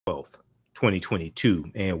12th,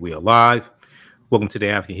 2022, and we are live. Welcome to the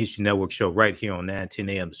African History Network show right here on 910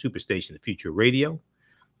 a.m. the Superstation, the Future Radio.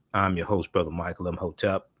 I'm your host, Brother Michael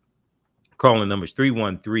Imhotep. Calling numbers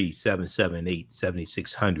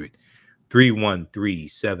 313-778-7600.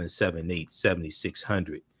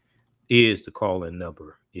 313-778-7600 is the call-in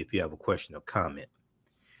number if you have a question or comment.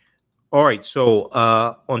 All right, so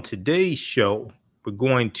on today's show, we're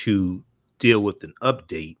going to deal with an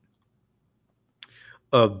update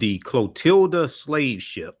of the Clotilda slave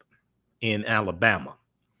ship in Alabama.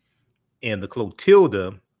 And the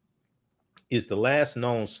Clotilda is the last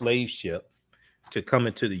known slave ship to come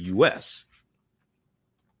into the U.S.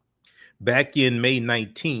 Back in May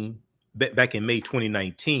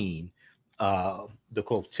 2019, the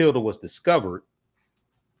Clotilda was discovered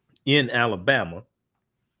in Alabama.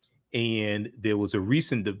 And there was a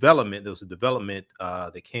recent development. There was a development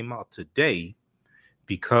that came out today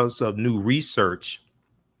because of new research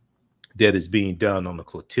that is being done on the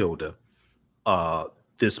Clotilda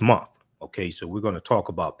this month. Okay, so we're going to talk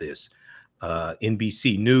about this.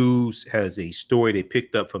 NBC News has a story they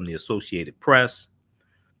picked up from the Associated Press.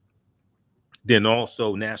 Then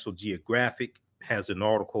also National Geographic has an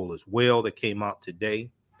article as well that came out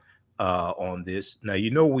today on this. Now,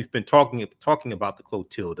 you know, we've been talking about the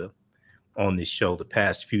Clotilda on this show the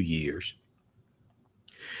past few years.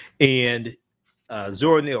 And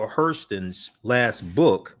Zora Neale Hurston's last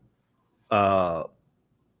book,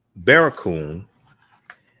 Barracoon,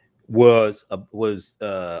 was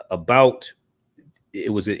about,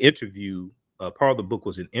 it was an interview, part of the book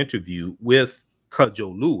was an interview with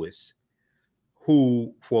Cudjoe Lewis,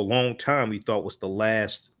 who for a long time we thought was the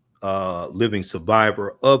last living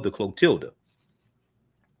survivor of the Clotilda.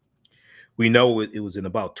 We know it was in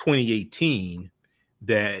about 2018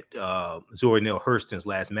 that Zora Neale Hurston's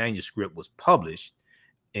last manuscript was published,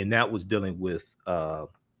 and that was dealing with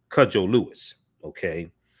Cudjoe Lewis. Okay,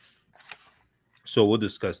 so we'll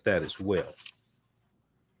discuss that as well.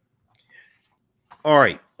 All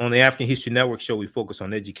right, on the African History Network show, we focus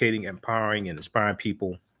on educating, empowering, and inspiring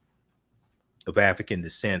people of African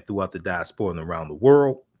descent throughout the diaspora and around the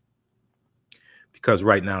world, because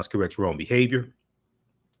right now it's correct wrong behavior.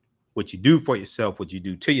 What you do for yourself, what you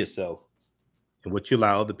do to yourself, and what you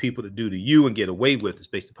allow other people to do to you and get away with is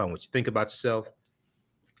based upon what you think about yourself.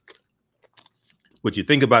 What you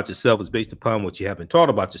think about yourself is based upon what you have been taught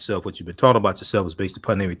about yourself. What you've been taught about yourself is based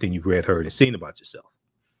upon everything you've read, heard, and seen about yourself.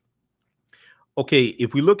 Okay,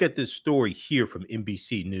 if we look at this story here from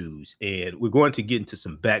NBC News, and we're going to get into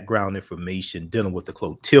some background information dealing with the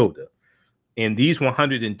Clotilda. And these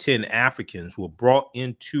 110 Africans were brought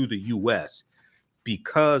into the U.S.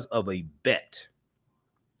 because of a bet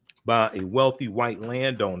by a wealthy white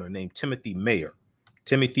landowner named Timothy Mayer,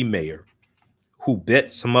 who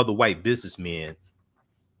bet some other white businessmen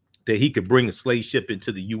that he could bring a slave ship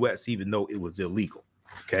into the U.S. even though it was illegal.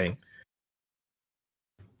 Okay,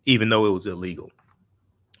 even though it was illegal.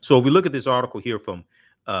 So if we look at this article here from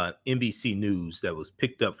NBC News that was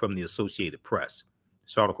picked up from the Associated Press,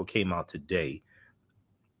 this article came out today.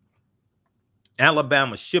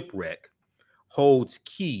 Alabama shipwreck holds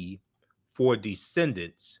key for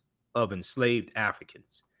descendants of enslaved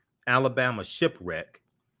Africans. Alabama shipwreck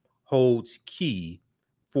holds key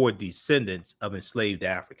for descendants of enslaved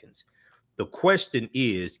Africans. The question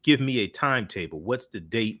is, give me a timetable. What's the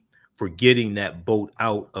date for getting that boat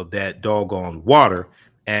out of that doggone water?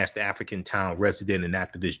 Asked African Town resident and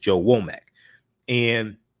activist Joe Womack.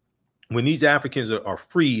 And when these Africans are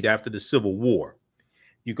freed after the Civil War,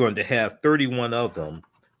 you're going to have 31 of them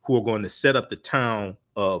who are going to set up the town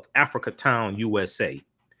of Africa Town, USA.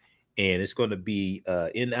 And it's going to be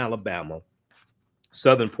in Alabama,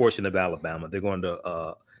 southern portion of Alabama. They're going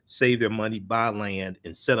to save their money, buy land,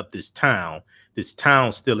 and set up this town. This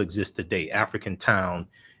town still exists today, Africa Town,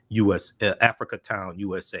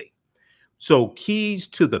 USA. So keys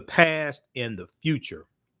to the past and the future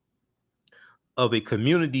of a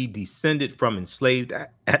community descended from enslaved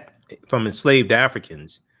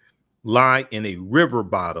Africans lie in a river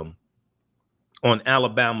bottom on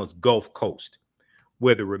Alabama's Gulf Coast,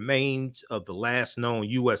 where the remains of the last known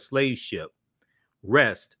U.S. slave ship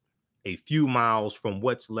rest a few miles from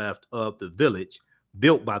what's left of the village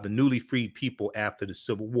built by the newly freed people after the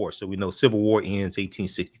Civil War. So we know Civil War ends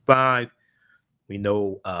 1865. We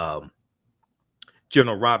know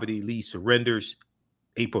General Robert E. Lee surrenders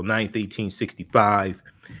April 9th, 1865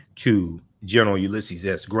 to General Ulysses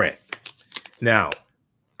S. Grant. Now,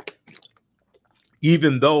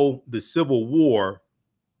 even though the Civil War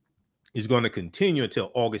is going to continue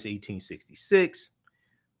until August 1866,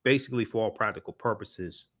 basically for all practical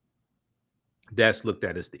purposes, that's looked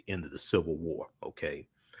at as the end of the Civil War, okay?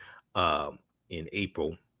 in April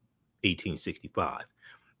 1865.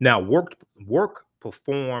 Now, work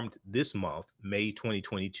performed this month, May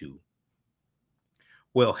 2022,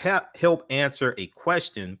 will help answer a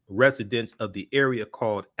question residents of the area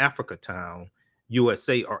called Africatown,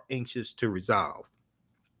 USA, are anxious to resolve.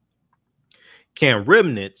 Can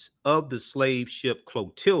remnants of the slave ship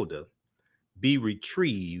Clotilda be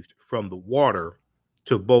retrieved from the water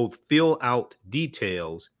to both fill out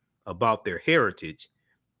details about their heritage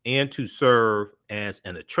and to serve as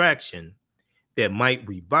an attraction that might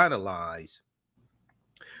revitalize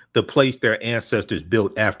the place their ancestors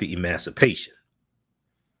built after emancipation?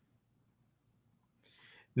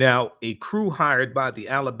 Now, a crew hired by the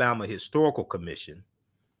Alabama Historical Commission,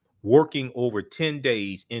 working over 10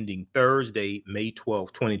 days ending Thursday, May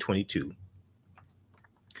 12, 2022,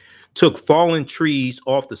 took fallen trees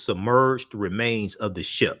off the submerged remains of the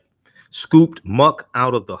ship, scooped muck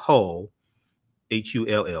out of the hull,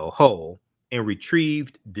 Hull, hull, and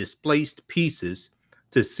retrieved displaced pieces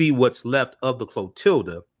to see what's left of the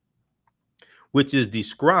Clotilda, which is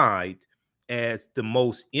described as the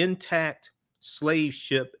most intact slave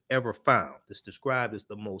ship ever found. It's described as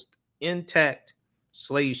the most intact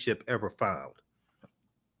slave ship ever found.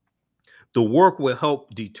 The work will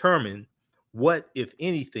help determine what, if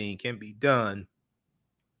anything, can be done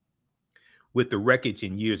with the wreckage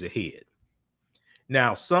in years ahead.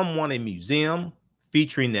 Now, some want a museum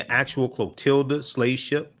featuring the actual Clotilda slave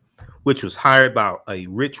ship, which was hired by a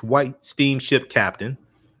rich white steamship captain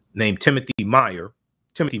named Timothy Mayer,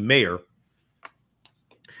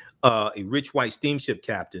 a rich white steamship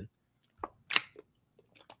captain,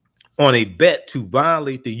 on a bet to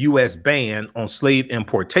violate the U.S. ban on slave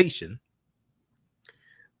importation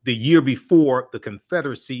the year before the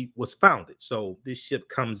Confederacy was founded. So this ship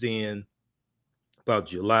comes in about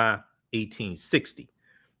July 1860,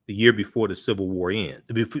 the year before the Civil War ends,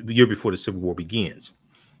 the year before the Civil War begins.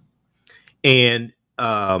 And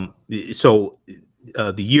the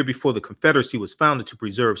year before the Confederacy was founded to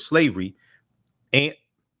preserve slavery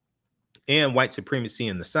and white supremacy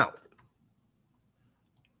in the South.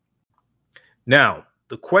 Now,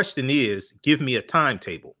 the question is, give me a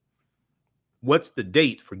timetable. What's the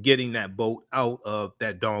date for getting that boat out of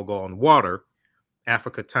that doggone water?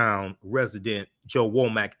 Africatown resident Joe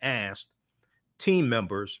Womack asked team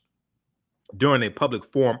members during a public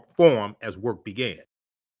forum as work began.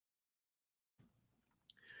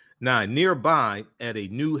 Now, nearby at a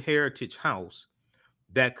new heritage house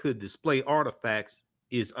that could display artifacts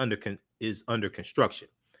is under construction.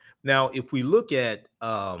 Now, if we look at,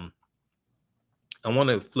 I want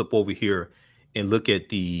to flip over here and look at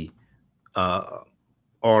the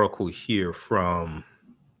article here from,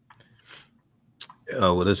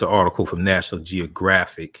 well, there's an article from National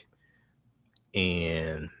Geographic,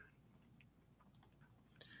 and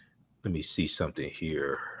let me see something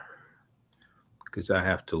here because I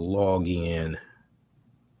have to log in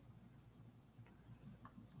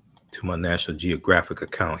to my National Geographic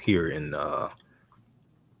account here in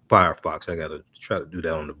Firefox. I got to try to do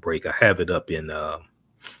that on the break. I have it up in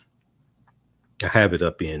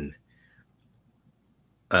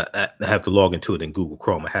I have to log into it in Google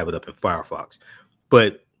Chrome. I have it up in Firefox.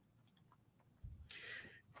 But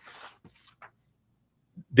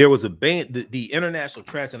there was a ban. The international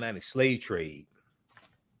transatlantic slave trade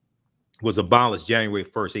was abolished January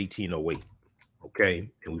 1st, 1808. Okay.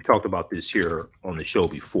 And we talked about this here on the show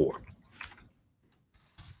before.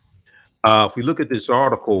 If we look at this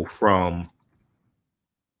article from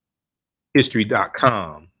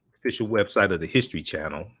history.com, official website of the History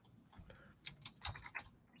Channel,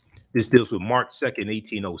 this deals with March 2nd,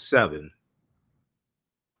 1807.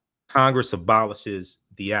 Congress abolishes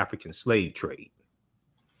the African slave trade.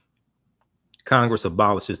 Congress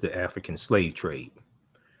abolishes the African slave trade.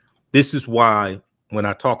 This is why when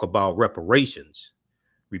I talk about reparations,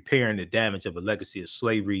 repairing the damage of a legacy of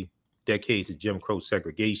slavery, decades of Jim Crow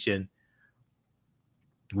segregation,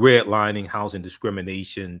 redlining, housing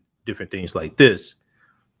discrimination, different things like this,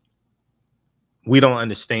 we don't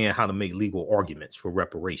understand how to make legal arguments for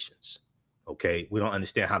reparations. Okay. We don't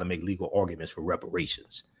understand how to make legal arguments for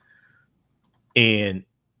reparations. And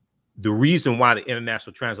the reason why the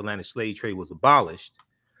international transatlantic slave trade was abolished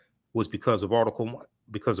was because of Article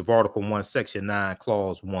 1, Section 9,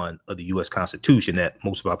 Clause 1 of the U.S. Constitution that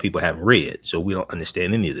most of our people haven't read. So we don't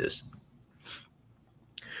understand any of this.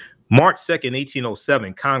 March 2nd,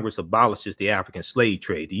 1807, Congress abolishes the African slave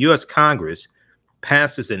trade. The U.S. Congress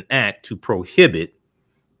passes an act to prohibit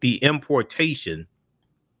the importation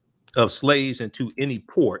of slaves into any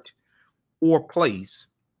port or place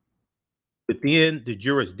within the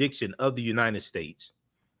jurisdiction of the United States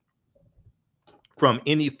from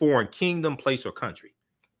any foreign kingdom, place, or country.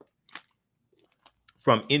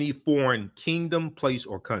 From any foreign kingdom, place,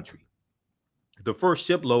 or country. The first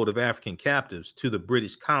shipload of African captives to the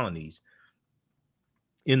British colonies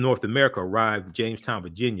in North America arrived in Jamestown,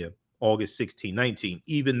 Virginia, August 1619,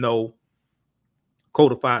 even though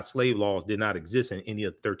codified slave laws did not exist in any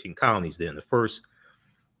of the 13 colonies then. The first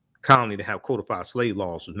colony to have codified slave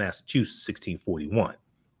laws was Massachusetts, 1641.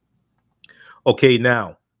 Okay,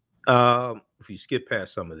 now, if you skip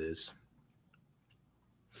past some of this,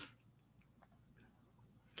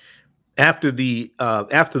 after the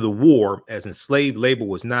war, as enslaved labor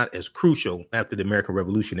was not as crucial after the American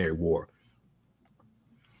Revolutionary War,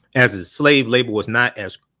 as enslaved labor was not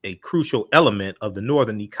as a crucial element of the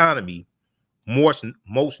Northern economy, most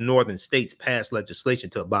Northern states passed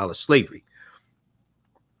legislation to abolish slavery.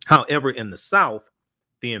 However, in the South,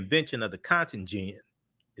 the invention of the cotton gin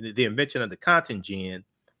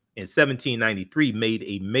in 1793 made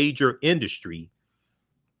a major industry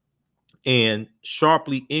and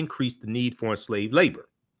sharply increased the need for enslaved labor.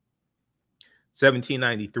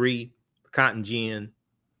 1793, the cotton gin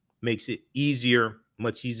makes it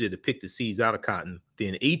much easier to pick the seeds out of cotton.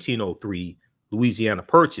 Then 1803, Louisiana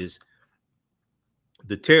Purchase,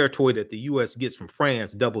 the territory that the U.S. gets from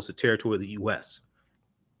France doubles the territory of the U.S.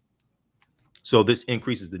 So this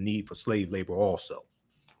increases the need for slave labor also.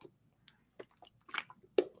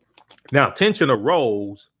 Now, tension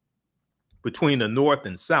arose between the North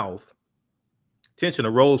and South. Tension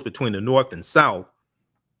arose between the North and South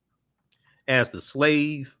as the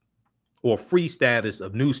slave or free status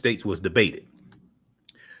of new states was debated.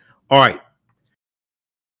 All right.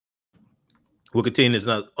 We'll continue this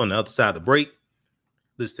on the other side of the break.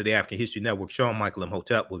 Listen to the African History Network show. I'm Michael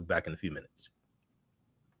Imhotep. We'll be back in a few minutes.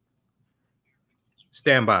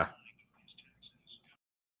 Stand by.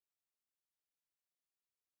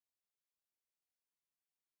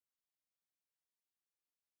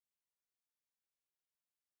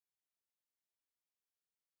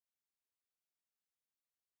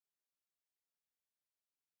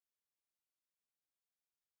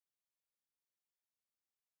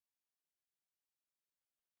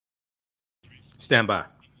 Stand by.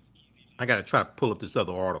 I got to try to pull up this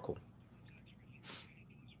other article.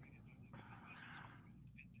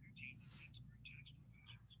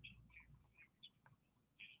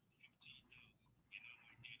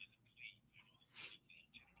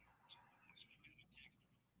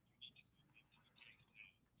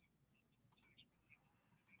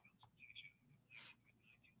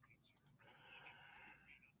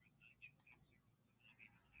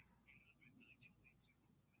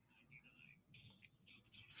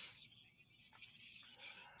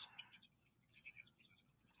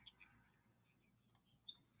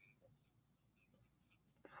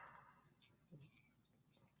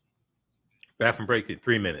 Bathroom break in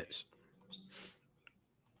 3 minutes.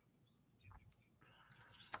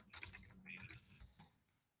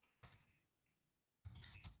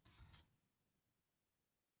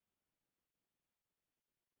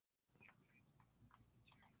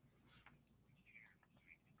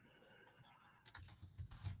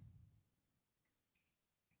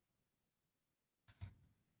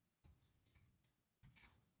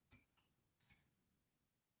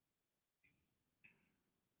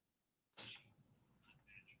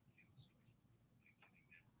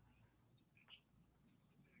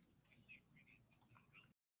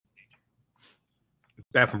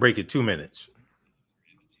 Bathroom break in 2 minutes.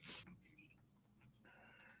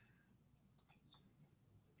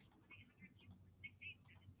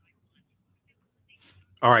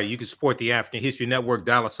 All right, you can support the African History Network,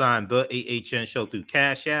 $ the AHN show through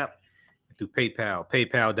Cash App, and through PayPal,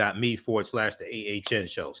 paypal.me/the AHN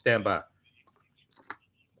show. Stand by.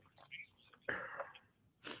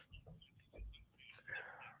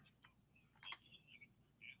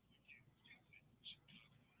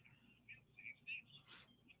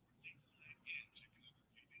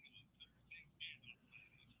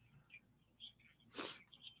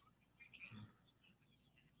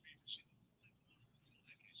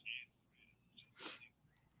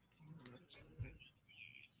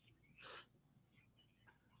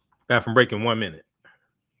 Bathroom break in 1 minute.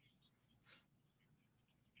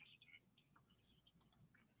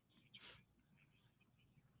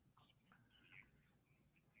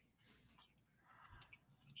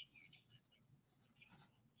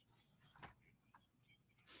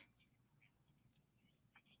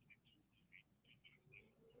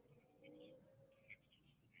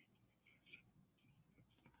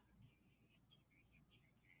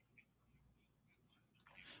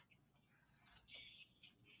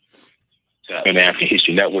 On the African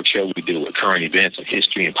History Network show, we deal with current events of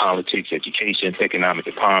history and politics, education, economic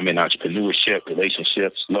empowerment, entrepreneurship,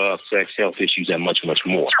 relationships, love, sex, health issues, and much, much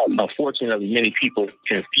more. Unfortunately, many people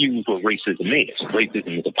confuse what racism is.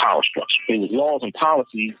 Racism is a power structure. It was laws and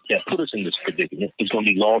policies that put us in this predicament. It's going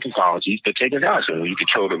to be laws and policies that take us out. So when you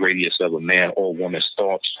control the radius of a man or woman's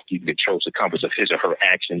thoughts, you can control the compass of his or her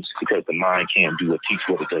actions, because the mind can't do or teach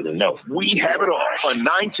what it doesn't know. We have it all on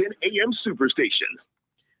 910 AM Superstation.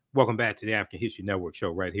 Welcome back to the African History Network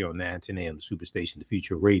show right here on 910 AM Superstation, the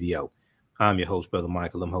Future Radio. I'm your host, Brother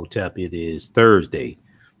Michael Imhotep. It is Thursday,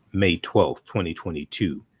 May 12th,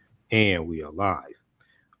 2022, and we are live.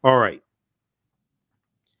 All right.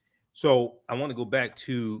 So I want to go back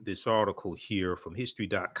to this article here from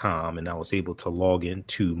history.com, and I was able to log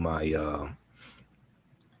into my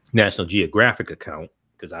National Geographic account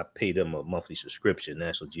because I paid them a monthly subscription,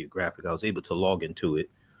 National Geographic. I was able to log into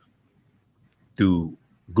it through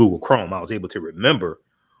Google Chrome. I was able to remember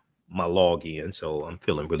my login, so I'm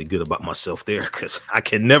feeling really good about myself there because I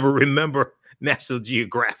can never remember National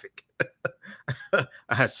Geographic. I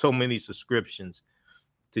had so many subscriptions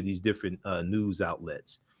to these different news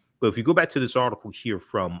outlets. But if you go back to this article here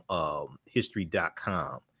from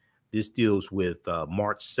history.com, this deals with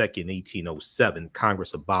March 2nd, 1807,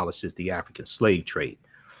 Congress abolishes the African slave trade.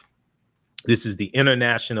 This is the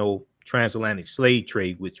international transatlantic slave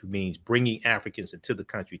trade, which means bringing Africans into the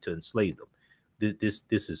country to enslave them. This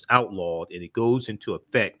is outlawed, and it goes into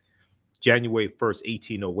effect January 1st,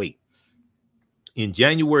 1808. In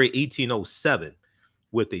January 1807,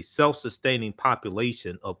 with a self-sustaining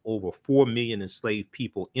population of over 4 million enslaved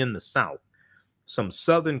people in the South, some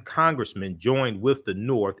Southern congressmen joined with the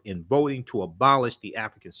North in voting to abolish the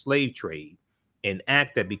African slave trade, an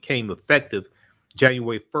act that became effective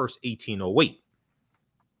January 1st, 1808.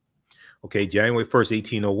 Okay, January 1st,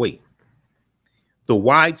 1808. The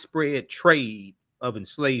widespread trade of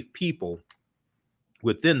enslaved people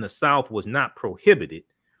within the South was not prohibited.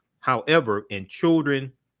 However, and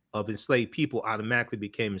children of enslaved people automatically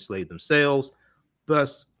became enslaved themselves,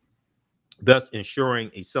 thus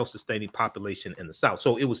ensuring a self-sustaining population in the South.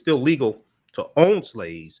 So it was still legal to own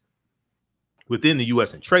slaves within the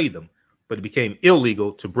U.S. and trade them, but it became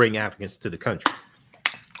illegal to bring Africans to the country.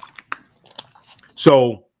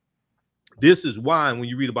 So this is why, when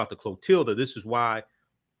you read about the Clotilda, this is why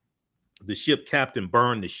the ship captain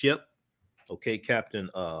burned the ship. Okay, Captain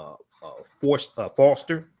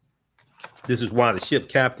Foster. This is why the ship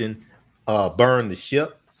captain burned the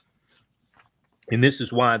ship. And this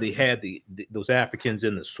is why they had those Africans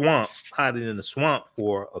in the swamp, hiding in the swamp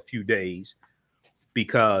for a few days,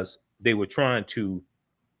 because they were trying to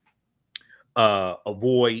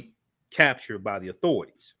avoid capture by the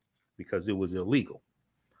authorities because it was illegal.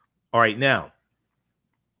 All right, now,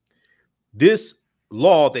 this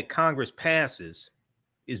law that Congress passes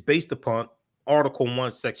is based upon Article 1,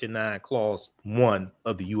 Section 9, Clause 1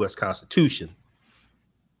 of the U.S. Constitution,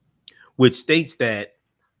 which states that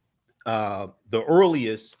the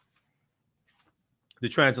earliest the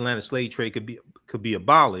transatlantic slave trade could be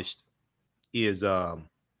abolished is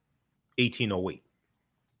 1808.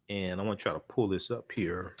 And I want to try to pull this up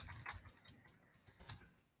here.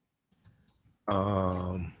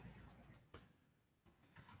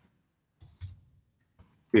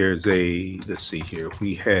 There's let's see here.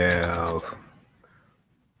 We have,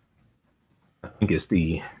 I think it's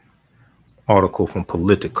the article from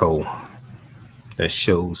Politico that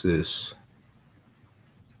shows this.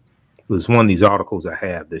 There's one of these articles I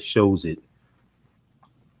have that shows it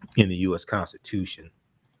in the U.S. Constitution.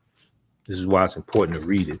 This is why it's important to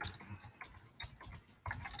read it.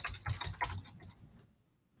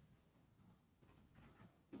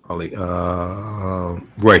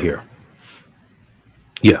 Right here.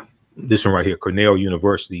 Yeah, this one right here, Cornell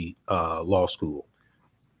University Law School.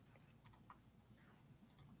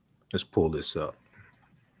 Let's pull this up.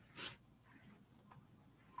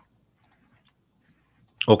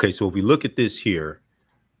 Okay, so if we look at this here,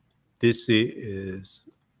 this is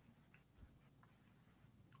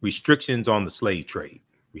restrictions on the slave trade.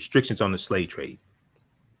 Restrictions on the slave trade.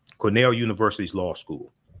 Cornell University's Law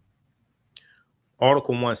School.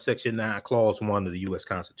 Article 1, Section 9, Clause 1 of the U.S.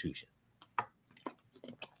 Constitution.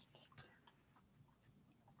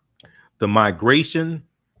 The migration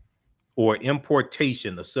or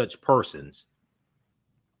importation of such persons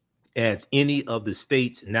as any of the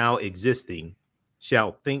states now existing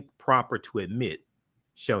shall think proper to admit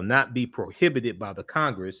shall not be prohibited by the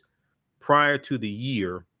Congress prior to the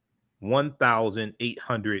year 1808.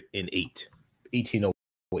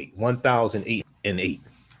 1808.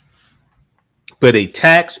 But a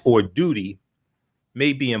tax or duty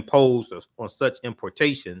may be imposed on such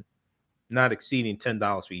importation not exceeding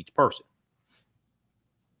 $10 for each person.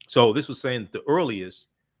 So this was saying the earliest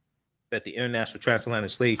that the international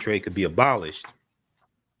transatlantic slave trade could be abolished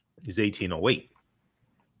is 1808.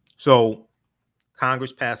 So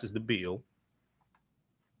Congress passes the bill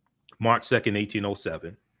March 2nd,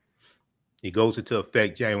 1807. It goes into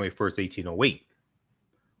effect January 1st, 1808.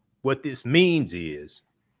 What this means is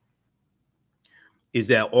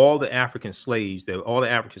that all the African slaves, all the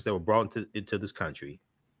Africans that were brought into this country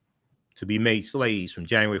to be made slaves from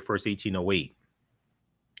January 1st, 1808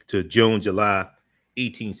 to June, July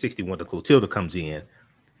 1860, when the Clotilda comes in,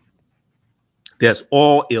 that's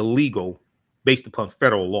all illegal based upon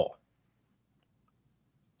federal law.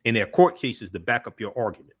 And there are court cases to back up your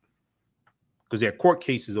argument, because there are court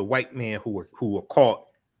cases of white men who were caught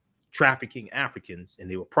trafficking Africans and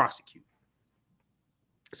they were prosecuted.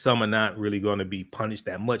 Some are not really going to be punished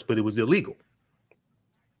that much, but it was illegal.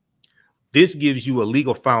 This gives you a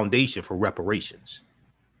legal foundation for reparations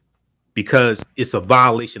because it's a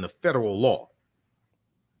violation of federal law.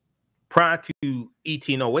 Prior to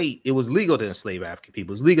 1808, it was legal to enslave African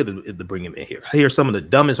people. It's legal to bring them in here. I hear some of the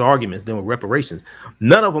dumbest arguments dealing with reparations.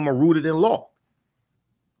 None of them are rooted in law.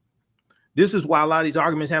 This is why a lot of these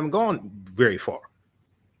arguments haven't gone very far.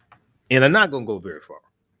 And are not going to go very far.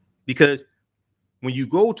 Because when you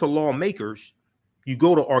go to lawmakers, you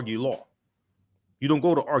go to argue law. You don't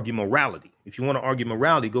go to argue morality. If you want to argue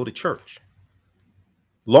morality, go to church.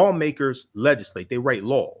 Lawmakers legislate. They write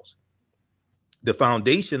laws. The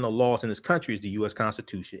foundation of laws in this country is the U.S.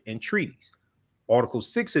 Constitution and treaties. Article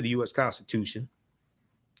 6 of the U.S. Constitution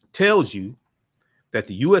tells you that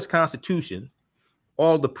the U.S. Constitution,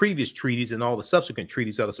 all the previous treaties and all the subsequent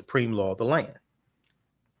treaties are the supreme law of the land.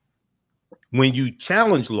 When you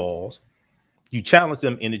challenge laws, you challenge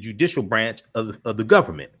them in the judicial branch of the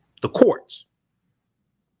government, the courts.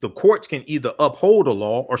 The courts can either uphold a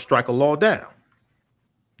law or strike a law down,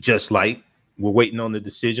 just like we're waiting on the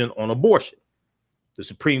decision on abortion. The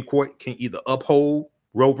Supreme Court can either uphold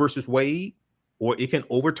Roe versus Wade or it can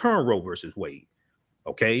overturn Roe versus Wade.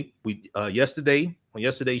 Okay, we on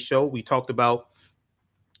yesterday's show we talked about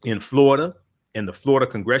in Florida and the Florida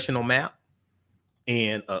congressional map,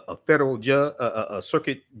 and a federal judge, a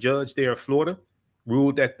circuit judge there in Florida,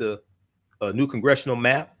 ruled that the new congressional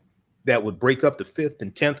map that would break up the 5th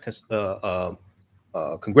and 10th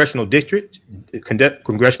congressional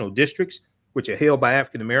districts, which are held by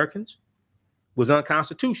African Americans, was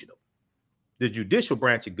unconstitutional. The judicial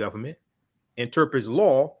branch of government interprets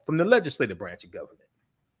law from the legislative branch of government.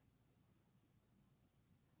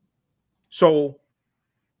 So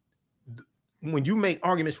when you make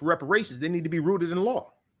arguments for reparations, they need to be rooted in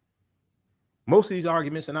law. Most of these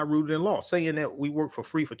arguments are not rooted in law. Saying that we work for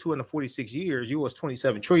free for 246 years, US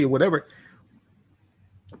 27 trillion, whatever,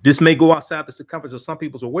 this may go outside the circumference of some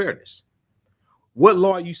people's awareness. What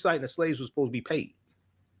law are you citing that slaves were supposed to be paid?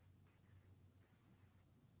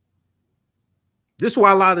 This is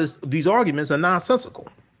why a lot of these arguments are nonsensical.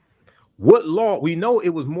 What law? We know it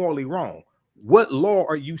was morally wrong. What law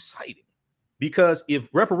are you citing? Because if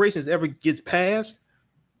reparations ever gets passed,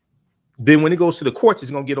 then when it goes to the courts,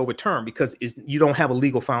 it's going to get overturned because you don't have a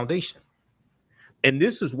legal foundation. And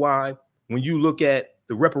this is why when you look at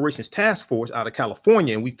the reparations task force out of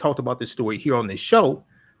California, and we talked about this story here on this show,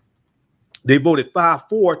 they voted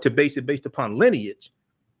 5-4 to base it based upon lineage.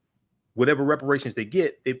 Whatever reparations they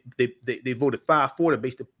get, they voted 5-4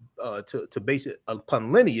 to base it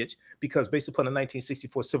upon lineage, because based upon the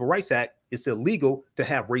 1964 Civil Rights Act, it's illegal to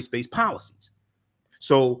have race-based policies.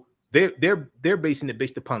 So they're basing it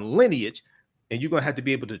based upon lineage, and you're going to have to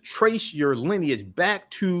be able to trace your lineage back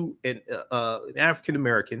to an African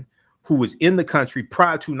American who was in the country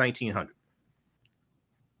prior to 1900.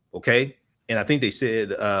 Okay, and I think they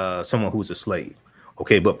said someone who was a slave.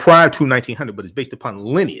 Okay, but prior to 1900, but it's based upon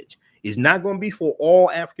lineage. It's not going to be for all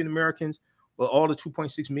African Americans, but all the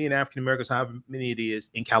 2.6 million African Americans, however many it is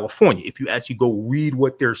in California, if you actually go read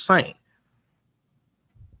what they're saying.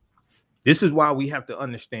 This is why we have to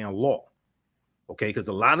understand law, okay? Because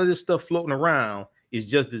a lot of this stuff floating around is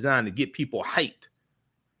just designed to get people hyped,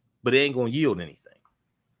 but it ain't going to yield anything.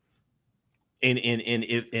 And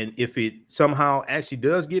if it somehow actually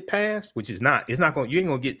does get passed, which is not, it's not going. You ain't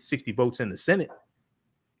going to get 60 votes in the Senate.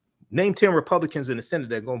 Name 10 Republicans in the Senate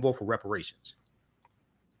that are going to vote for reparations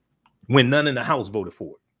when none in the House voted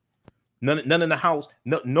for it. None in the House.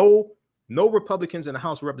 No Republicans in the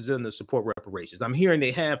House of Representatives support reparations. I'm hearing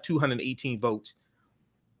they have 218 votes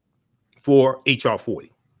for HR 40.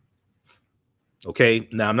 Okay,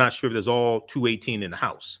 now I'm not sure if there's all 218 in the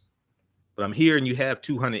House, but I'm hearing you have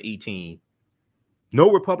 218. No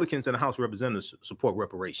Republicans in the House of Representatives support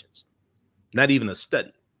reparations. Not even a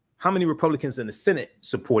study. How many Republicans in the Senate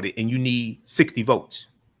support it? And you need 60 votes.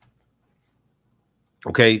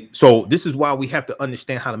 Okay, so this is why we have to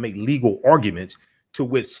understand how to make legal arguments to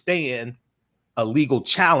withstand a legal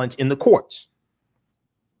challenge in the courts.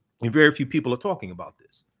 And very few people are talking about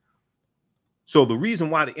this. So the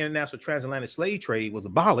reason why the international transatlantic slave trade was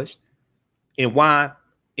abolished and why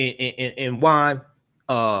they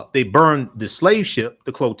burned the slave ship,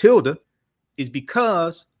 the Clotilda, is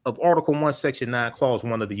because of Article 1, Section 9, Clause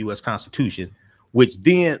 1 of the U.S. Constitution, which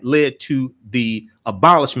then led to the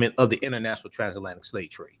abolishment of the international transatlantic slave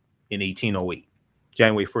trade in 1808.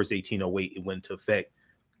 January 1st, 1808, it went into effect.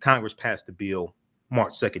 Congress passed the bill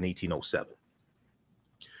March 2nd, 1807.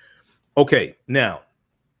 Okay, now,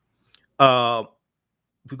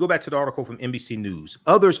 if we go back to the article from NBC News,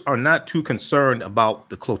 others are not too concerned about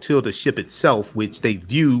the Clotilda ship itself, which they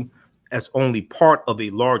view as only part of a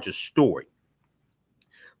larger story.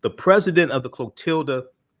 The president of the Clotilda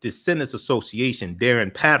Descendants Association,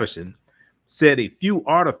 Darren Patterson, said a few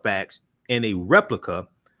artifacts and a replica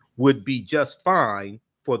would be just fine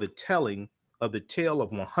for the telling of the tale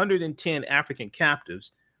of 110 African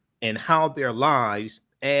captives and how their lives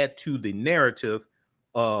add to the narrative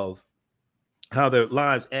of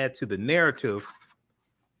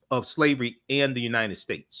slavery and the United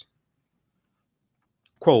States.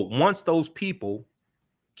 Quote, once those people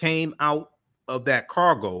came out of that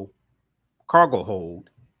cargo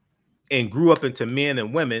hold and grew up into men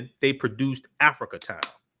and women, they produced Africa Town.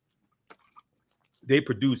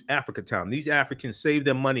 These Africans saved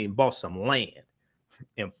their money and bought some land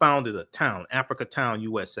and founded a town, Africa Town,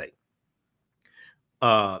 USA.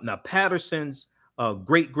 Now, Patterson's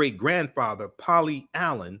great-great-grandfather, Polly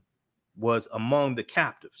Allen, was among the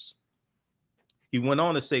captives. He went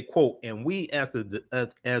on to say, quote, and we as the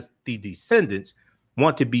descendants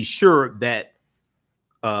want to be sure that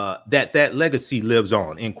that legacy lives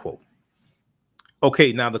on, end quote.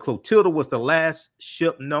 Okay, now the Clotilda was the last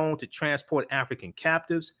ship known to transport African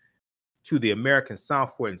captives to the American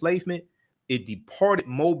South for enslavement. It departed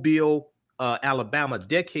Mobile, Alabama,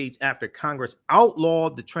 decades after Congress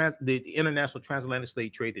outlawed the international transatlantic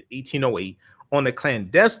slave trade in 1808 on a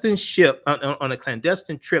clandestine ship, on a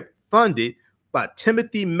clandestine trip funded by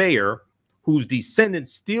Timothy Mayer, whose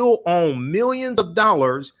descendants still own millions of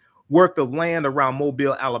dollars worth of land around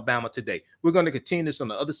Mobile, Alabama today. We're going to continue this on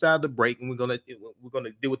the other side of the break, and we're going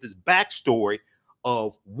to deal with this backstory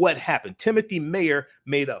of what happened. Timothy Mayer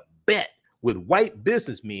made a bet with white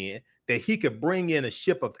businessmen that he could bring in a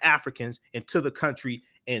ship of Africans into the country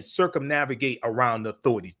and circumnavigate around the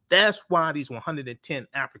authorities. That's why these 110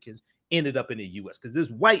 Africans ended up in the U.S., because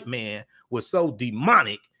this white man was so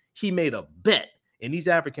demonic, he made a bet, and these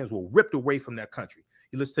Africans were ripped away from their country.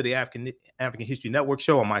 You listen to the African History Network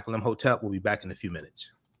show. I'm Michael Imhotep. We'll be back in a few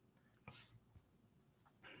minutes.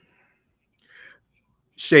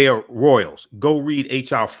 Share Royals, go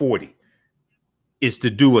read HR 40. It's to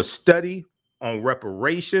do a study on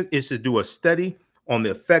reparation. It's to do a study on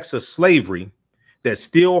the effects of slavery that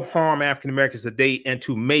still harm African Americans today, and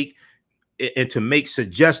to make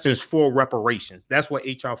suggestions for reparations. That's what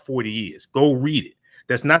HR 40 is. Go read it.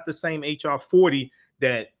 That's not the same HR 40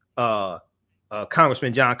 that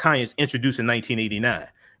Congressman John Conyers introduced in 1989.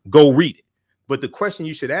 Go read it. But the question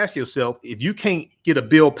you should ask yourself, if you can't get a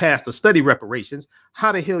bill passed to study reparations,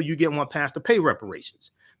 how the hell you get one passed to pay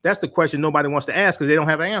reparations? That's the question nobody wants to ask because they don't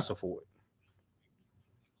have an answer for it.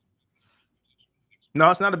 No,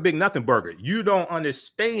 it's not a big nothing burger. You don't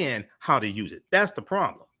understand how to use it. That's the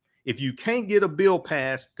problem. If you can't get a bill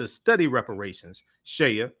passed to study reparations,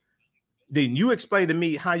 Shea, then you explain to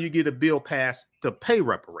me how you get a bill passed to pay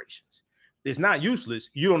reparations. It's not useless.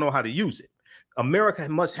 You don't know how to use it. America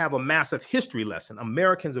must have a massive history lesson.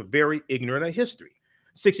 Americans are very ignorant of history.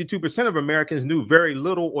 62% of Americans knew very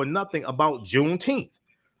little or nothing about Juneteenth.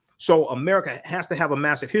 So America has to have a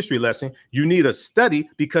massive history lesson. You need a study,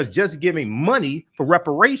 because just giving money for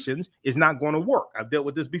reparations is not going to work. I've dealt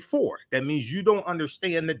with this before. That means you don't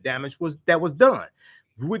understand the damage that was done.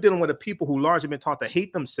 We're dealing with a people who largely been taught to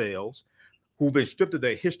hate themselves, who've been stripped of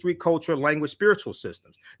their history, culture, language, spiritual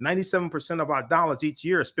systems. 97% of our dollars each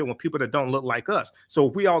year is spent with people that don't look like us. So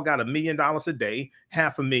if we all got $1 million a day,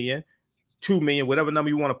 $500,000, 2 million, whatever number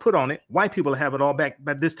you want to put on it, white people have it all back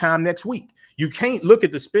by this time next week. You can't look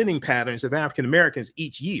at the spending patterns of African Americans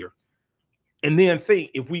each year and then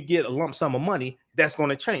think if we get a lump sum of money, that's going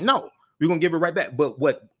to change. No, we're going to give it right back.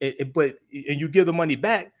 And you give the money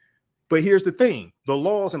back. But here's the thing: the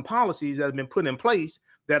laws and policies that have been put in place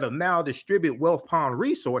that have now distributed wealth, power, and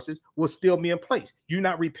resources will still be in place. You're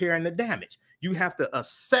not repairing the damage. You have to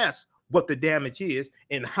assess what the damage is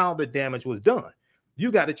and how the damage was done.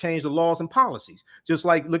 You got to change the laws and policies. Just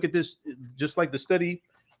like, look at this, just like the study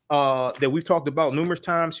that we've talked about numerous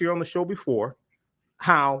times here on the show before,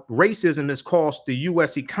 how racism has cost the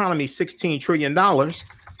U.S. economy $16 trillion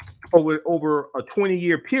over a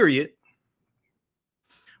 20-year period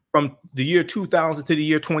from the year 2000 to the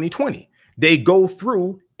year 2020. They go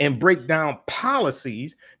through and break down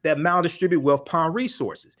policies that maldistribute wealth, power, and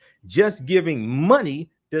resources. Just giving money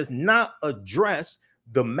does not address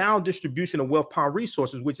the maldistribution of wealth, power, and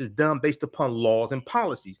resources, which is done based upon laws and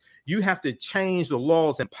policies. You have to change the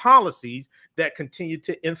laws and policies that continue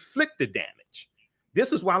to inflict the damage.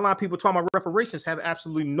 This is why a lot of people talking about reparations have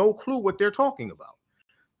absolutely no clue what they're talking about.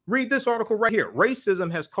 Read this article right here.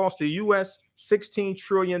 Racism has cost the U.S. $16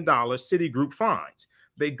 trillion Citigroup fines.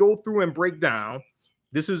 They go through and break down.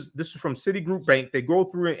 This is from Citigroup Bank. They go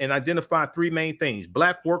through and identify three main things.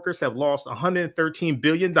 Black workers have lost $113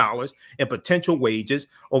 billion in potential wages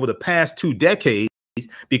over the past 2 decades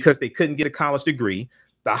because they couldn't get a college degree.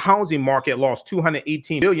 The housing market lost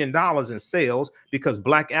 $218 billion in sales because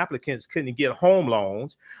Black applicants couldn't get home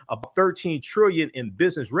loans. About $13 trillion in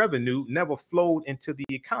business revenue never flowed into the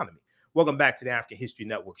economy. Welcome back to the African History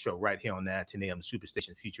Network show right here on 910 AM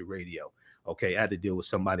Superstation Future Radio. Okay, I had to deal with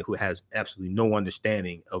somebody who has absolutely no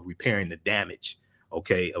understanding of repairing the damage,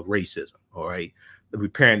 okay, of racism, all right?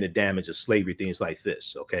 Repairing the damage of slavery, things like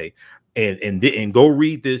this, okay? And go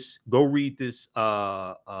read this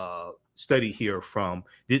study here from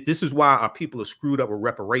this is why our people are screwed up with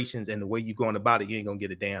reparations, and the way you're going about it, you ain't gonna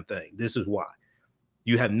get a damn thing. This is why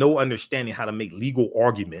you have no understanding how to make legal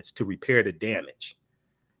arguments to repair the damage.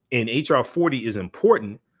 And HR 40 is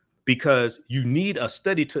important because you need a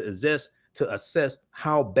study to assess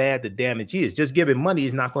how bad the damage is. Just giving money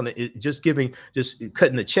is not going to, just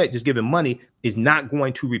cutting the check, just giving money is not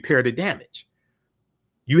going to repair the damage.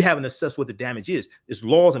 You haven't assessed what the damage is. It's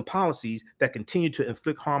laws and policies that continue to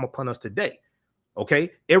inflict harm upon us today.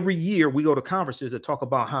 Okay. Every year we go to conferences that talk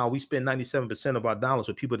about how we spend 97% of our dollars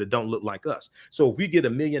with people that don't look like us. So if we get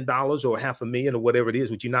 $1 million or $500,000 or whatever it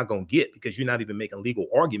is, which you're not going to get because you're not even making legal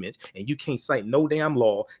arguments, and you can't cite no damn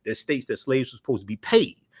law that states that slaves are supposed to be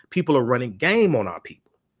paid. People are running game on our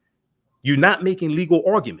people. You're not making legal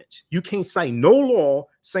arguments. You can't cite no law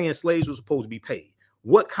saying slaves were supposed to be paid.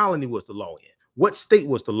 What colony was the law in? What state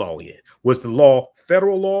was the law in? Was the law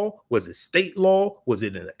federal law? Was it state law? Was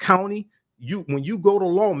it in a county? When you go to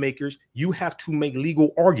lawmakers, you have to make legal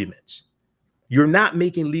arguments. You're not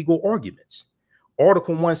making legal arguments.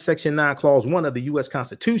 Article 1, Section 9, Clause 1 of the U.S.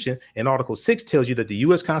 Constitution and Article 6 tells you that the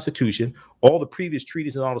U.S. Constitution, all the previous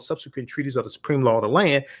treaties and all the subsequent treaties of the supreme law of the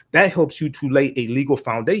land, that helps you to lay a legal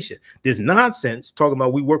foundation. This nonsense talking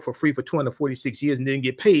about we work for free for 246 years and didn't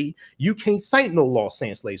get paid, you can't cite no law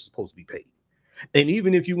saying slaves are supposed to be paid. And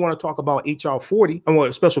even if you want to talk about HR 40,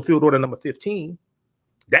 or Special Field Order number 15,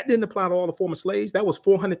 that didn't apply to all the former slaves. That was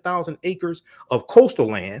 400,000 acres of coastal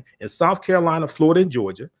land in South Carolina, Florida, and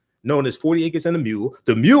Georgia, known as 40 acres and a mule.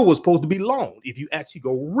 The mule was supposed to be loaned if you actually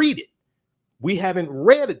go read it. We haven't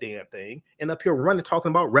read a damn thing and up here running talking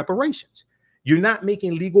about reparations. You're not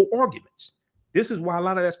making legal arguments. This is why a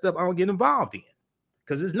lot of that stuff I don't get involved in,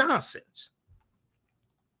 because it's nonsense.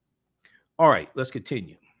 All right, let's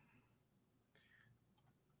continue.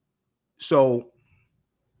 So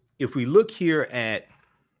if we look here at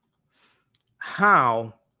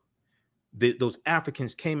how those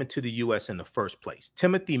Africans came into the U.S. in the first place,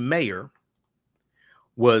 Timothy Mayer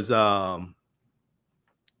was, and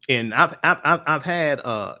I've had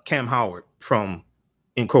Cam Howard from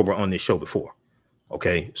Cobra on this show before.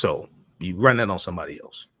 Okay, so you run that on somebody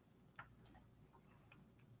else.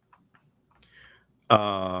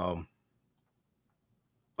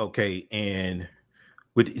 Okay, and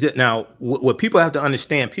now what people have to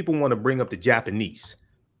understand, people want to bring up the Japanese.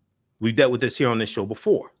 We've dealt with this here on this show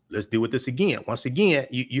before. Let's deal with this again. Once again,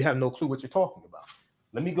 you have no clue what you're talking about.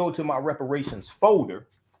 Let me go to my reparations folder,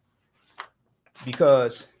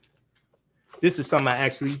 because this is something I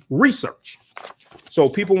actually research. So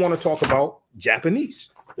people want to talk about Japanese.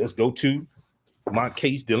 Let's go to my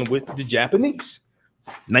case dealing with the Japanese.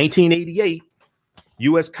 1988,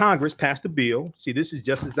 U.S. Congress passed a bill. See, this is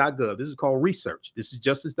justice.gov. This is called research. This is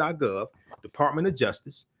justice.gov, Department of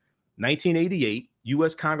Justice. 1988,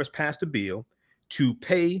 U.S. Congress passed a bill to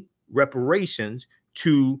pay reparations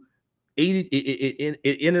to 80.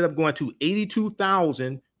 It ended up going to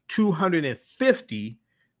 82,250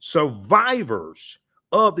 survivors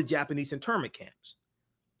of the Japanese internment camps.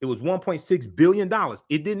 It was $1.6 billion.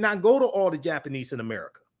 It did not go to all the Japanese in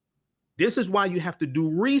America. This is why you have to do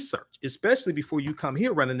research, especially before you come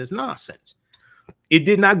here running this nonsense. It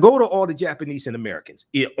did not go to all the Japanese and Americans.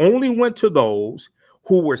 It only went to those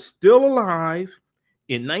who were still alive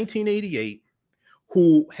in 1988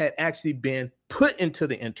 who had actually been put into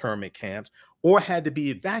the internment camps or had to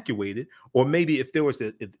be evacuated, or maybe if there was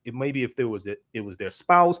it was their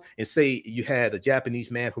spouse, and say you had a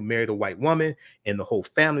Japanese man who married a white woman and the whole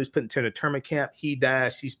family was put into an internment camp, he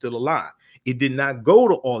died, she's still alive. It did not go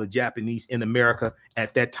to all the Japanese in America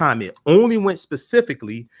at that time. It only went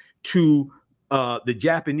specifically to the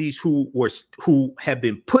Japanese who had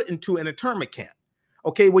been put into an internment camp.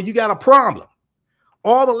 Okay, well, you got a problem.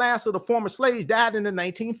 All the last of the former slaves died in the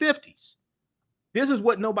 1950s. This is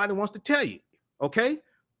what nobody wants to tell you, okay?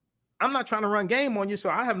 I'm not trying to run game on you, so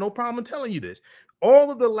I have no problem telling you this. All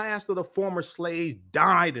of the last of the former slaves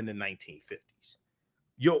died in the 1950s.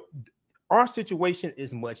 Our situation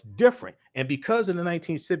is much different. And because of the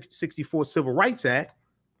 1964 Civil Rights Act,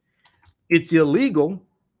 it's illegal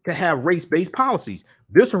to have race-based policies.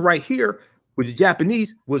 This one right here, with the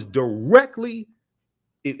Japanese, was directly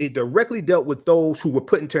it directly dealt with those who were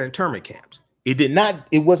put into internment camps.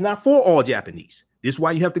 It was not for all Japanese. This is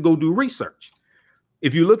why you have to go do research.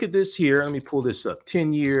 If you look at this here, let me pull this up,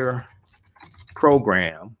 10-year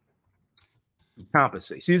program to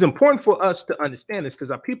compensate. See, it's important for us to understand this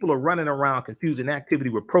because our people are running around confusing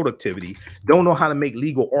activity with productivity, don't know how to make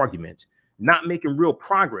legal arguments, not making real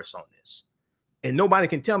progress on this. And nobody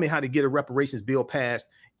can tell me how to get a reparations bill passed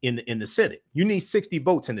in the Senate. You need 60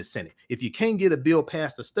 votes in the Senate. If you can't get a bill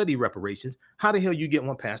passed to study reparations, how the hell you get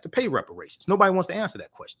one passed to pay reparations? Nobody wants to answer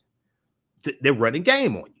that question. They're running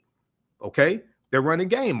game on you. Okay? They're running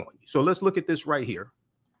game on you. So let's look at this right here.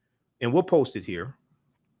 And we'll post it here.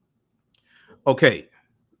 Okay.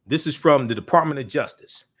 This is from the Department of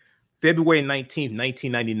Justice, February 19th,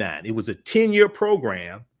 1999. It was a 10-year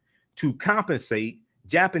program to compensate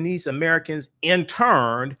Japanese Americans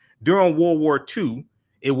interned during World War II.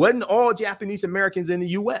 It wasn't all Japanese Americans in the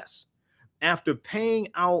U.S. After paying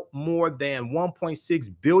out more than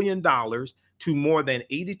 $1.6 billion to more than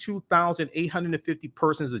 82,850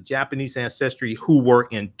 persons of Japanese ancestry who were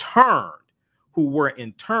interned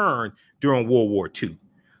during World War II.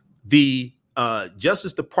 The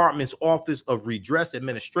Justice Department's Office of Redress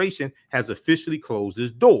Administration has officially closed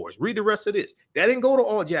its doors. Read the rest of this. That didn't go to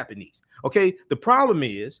all Japanese. Okay, the problem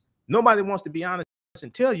is nobody wants to be honest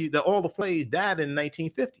and tell you that all the slaves died in the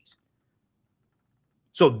 1950s.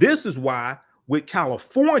 So this is why with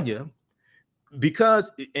California, because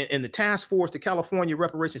in the task force, the California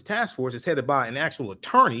Reparations Task Force is headed by an actual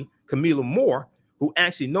attorney, Camila Moore, who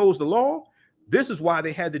actually knows the law. This is why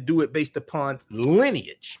they had to do it based upon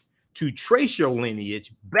lineage, to trace your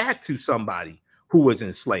lineage back to somebody who was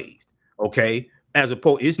enslaved. Okay, as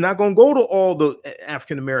opposed, it's not going to go to all the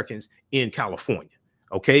African Americans in California.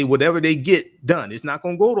 Okay, whatever they get done, it's not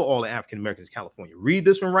going to go to all the African Americans in California. Read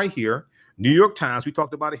this one right here, New York Times. We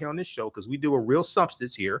talked about it here on this show because we do a real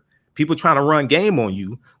substance here. People trying to run game on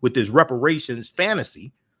you with this reparations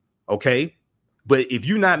fantasy. Okay, but if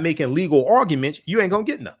you're not making legal arguments, you ain't gonna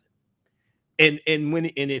get nothing. And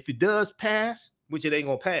if it does pass, which it ain't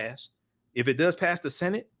gonna pass, if it does pass the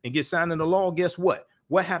Senate and get signed into law, guess what?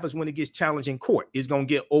 What happens when it gets challenged in court? It's gonna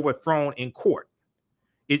get overthrown in court.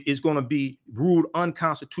 It's going to be ruled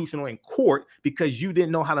unconstitutional in court because you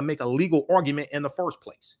didn't know how to make a legal argument in the first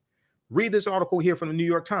place. Read this article here from the New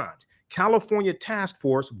York Times. California task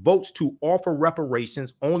force votes to offer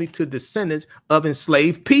reparations only to descendants of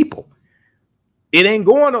enslaved people. It ain't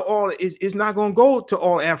going to all, it's not going to go to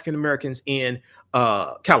all African Americans in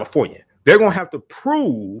California. They're going to have to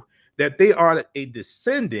prove that they are a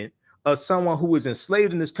descendant of someone who was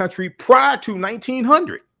enslaved in this country prior to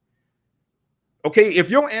 1900. Okay, if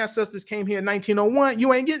your ancestors came here in 1901,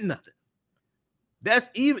 you ain't getting nothing. That's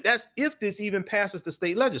if this even passes the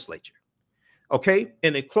state legislature. Okay,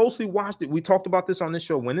 and they closely watched it. We talked about this on this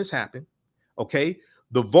show when this happened. Okay,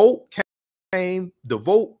 the vote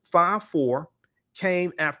 5-4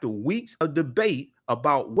 came after weeks of debate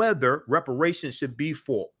about whether reparations should be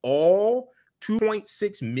for all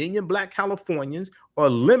 2.6 million Black Californians or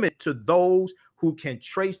limit to those who can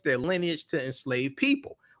trace their lineage to enslaved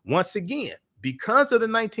people. Once again, because of the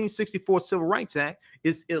 1964 Civil Rights Act,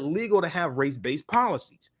 it's illegal to have race-based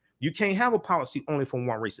policies. You can't have a policy only for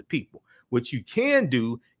one race of people. What you can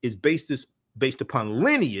do is based upon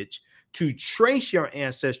lineage to trace your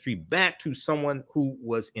ancestry back to someone who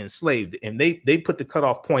was enslaved. And they put the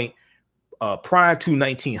cutoff point prior to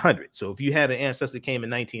 1900. So if you had an ancestor that came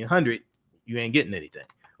in 1900, you ain't getting anything.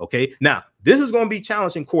 Okay. Now, this is going to be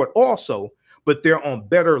challenged in court also, but they're on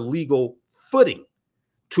better legal footing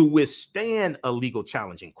to withstand a legal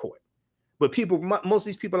challenge in court. But most of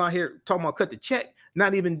these people out here talking about cut the check,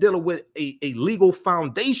 not even dealing with a legal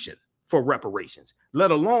foundation for reparations, let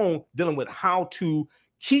alone dealing with how to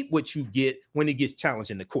keep what you get when it gets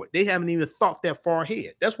challenged in the court. They haven't even thought that far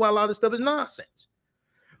ahead. That's why a lot of stuff is nonsense.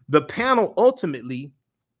 The panel ultimately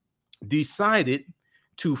decided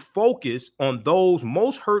to focus on those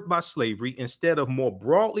most hurt by slavery instead of more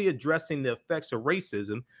broadly addressing the effects of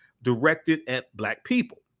racism directed at Black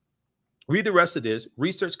people. Read the rest of this.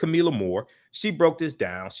 Research Camila Moore. She broke this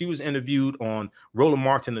down. She was interviewed on Roland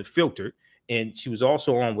Martin Unfiltered, and she was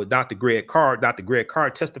also on with Dr. Greg Carr. Dr. Greg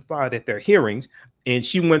Carr testified at their hearings, and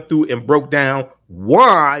she went through and broke down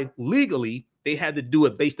why legally they had to do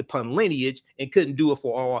it based upon lineage and couldn't do it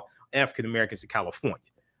for all African Americans in California.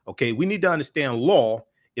 Okay, we need to understand law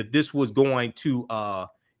if this was going to,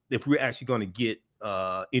 if we're actually going to get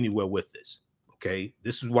anywhere with this. Okay,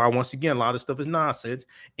 this is why, once again, a lot of stuff is nonsense.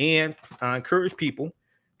 And I encourage people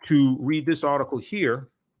to read this article here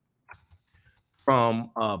from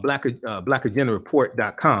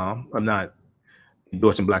blackagendareport.com. I'm not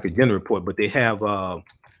endorsing Black Agenda Report, but they have a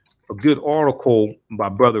good article by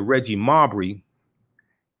Brother Reggie Marbury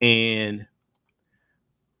and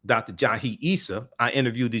Dr. Jahi Issa. I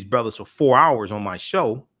interviewed these brothers for 4 hours on my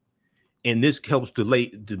show, and this helps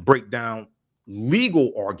to break down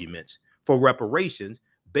legal arguments for reparations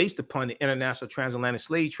based upon the international transatlantic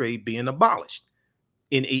slave trade being abolished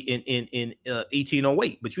in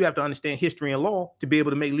 1808. But you have to understand history and law to be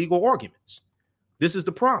able to make legal arguments. This is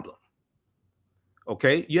the problem.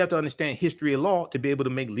 Okay, you have to understand history and law to be able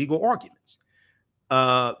to make legal arguments.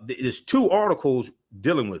 There's 2 articles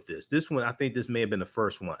dealing with this. This one, I think this may have been the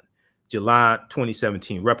first one. July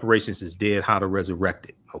 2017, Reparations is Dead, How to Resurrect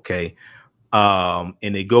It. Okay. And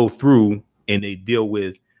they go through and they deal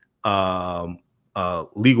with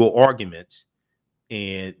legal arguments,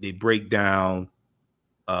 and they break down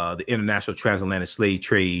the international transatlantic slave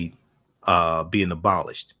trade being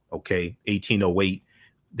abolished. Okay. 1808.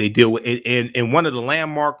 They deal with it, and one of the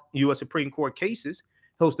landmark U.S. Supreme Court cases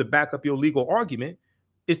helps to back up your legal argument.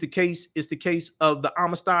 Is the case of the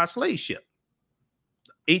Amistad slave ship,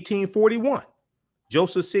 1841,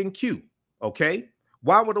 Joseph Sin-Q. Okay,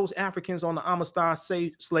 why were those Africans on the Amistad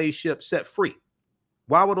slave ship set free?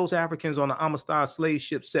 Why were those Africans on the Amistad slave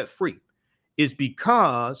ship set free? It's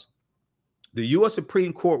because the U.S.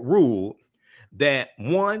 Supreme Court ruled that,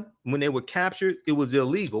 1, when they were captured, it was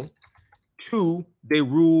illegal. 2, they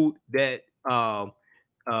ruled that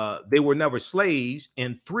they were never slaves.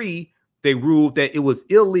 And 3, they ruled that it was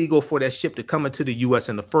illegal for that ship to come into the U.S.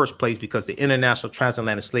 in the first place because the international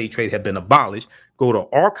transatlantic slave trade had been abolished. Go to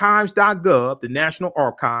archives.gov, the National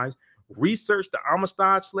Archives, research the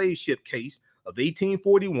Amistad slave ship case of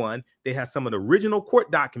 1841. They have some of the original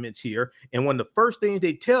court documents here. And one of the first things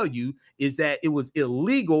they tell you is that it was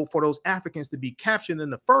illegal for those Africans to be captured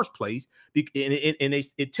in the first place. And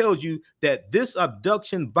it tells you that this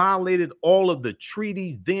abduction violated all of the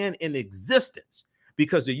treaties then in existence,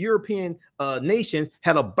 because the European nations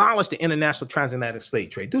had abolished the international transatlantic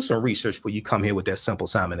slave trade. Do some research before you come here with that simple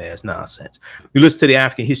Simon ass nonsense. You listen to the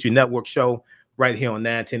African History Network show right here on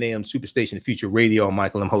 910 AM Superstation Future Radio. I'm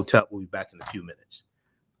Michael Imhotep. We'll be back in a few minutes.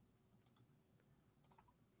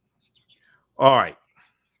 All right.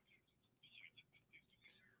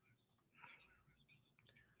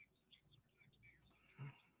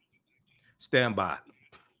 Stand by.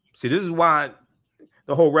 See, this is why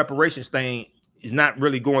the whole reparations thing is not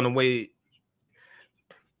really going the way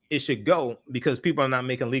it should go, because people are not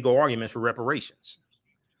making legal arguments for reparations.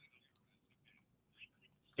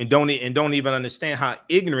 And don't even understand how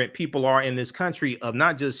ignorant people are in this country of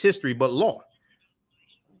not just history, but law.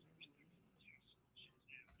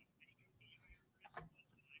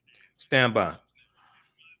 Stand by.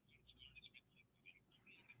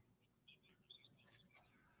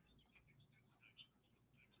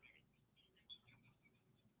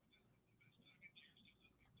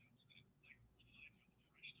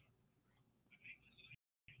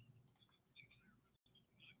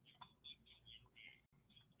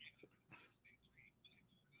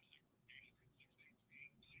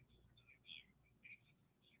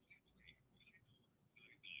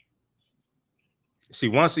 See,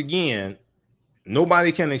 once again,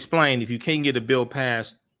 nobody can explain, if you can't get a bill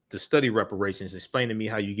passed to study reparations, explain to me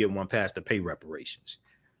how you get one passed to pay reparations.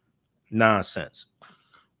 Nonsense.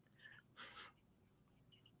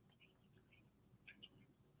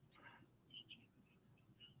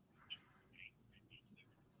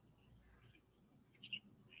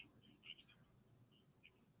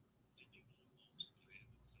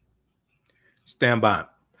 Stand by.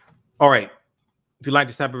 All right. If you like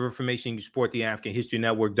this type of information, you support the African History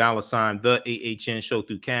Network, $ the AHN Show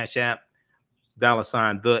through Cash App,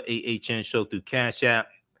 $ the AHN Show through Cash App,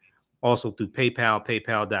 also through PayPal,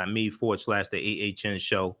 paypal.me/the AHN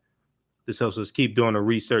Show. This helps us keep doing the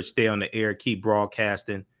research, stay on the air, keep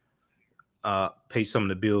broadcasting, pay some of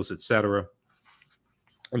the bills, etc.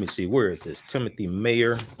 Let me see, where is this? Timothy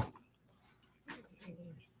Mayer.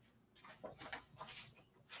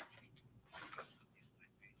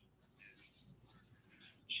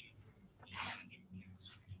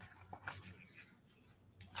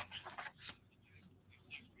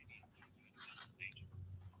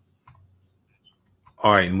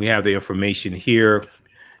 All right, and we have the information here.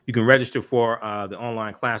 You can register for the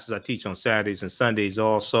online classes I teach on Saturdays and Sundays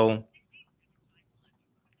also.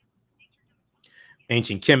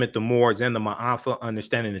 Ancient Kemet, the Moors, and the Maafa,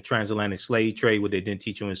 understanding the transatlantic slave trade, what they didn't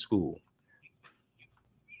teach you in school.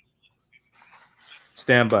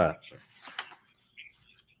 Stand by.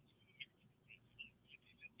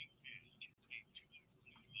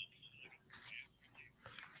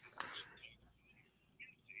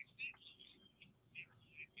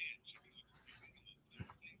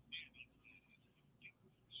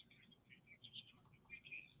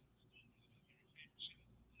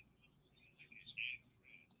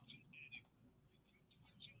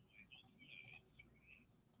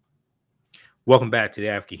 Welcome back to the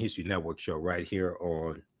African History Network show right here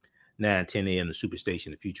on 9:10 a.m. the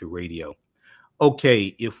Superstation, the Future Radio.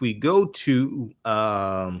 Okay, if we go to,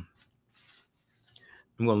 I'm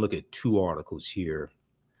going to look at two articles here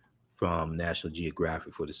from National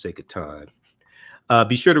Geographic for the sake of time.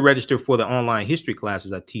 Be sure to register for the online history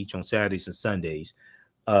classes I teach on Saturdays and Sundays.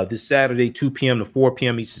 This Saturday, 2 p.m. to 4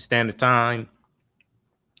 p.m. Eastern Standard Time.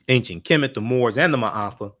 Ancient Kemet, the Moors, and the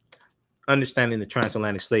Maafa, understanding the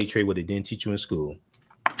transatlantic slave trade, what they didn't teach you in school.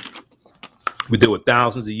 We deal with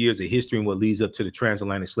thousands of years of history and what leads up to the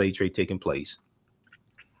transatlantic slave trade taking place.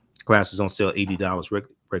 Classes on sale $80,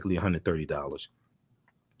 regularly $130.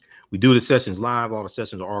 We do the sessions live. All the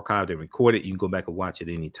sessions are archived and recorded. You can go back and watch it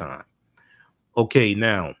anytime. Okay,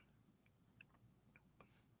 now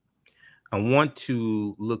I want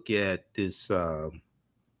to look at this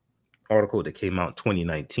article that came out in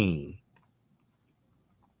 2019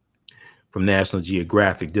 from National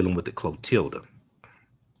Geographic dealing with the Clotilda.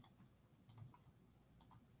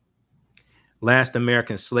 Last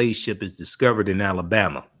American slave ship is discovered in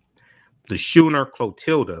Alabama. The schooner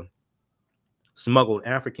Clotilda smuggled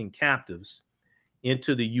African captives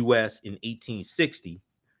into the U.S. in 1860,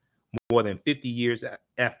 more than 50 years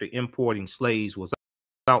after importing slaves was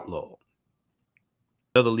outlawed.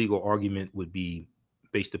 The other legal argument would be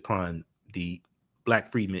based upon the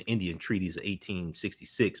Black Freedmen Indian Treaties of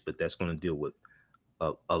 1866, but that's going to deal with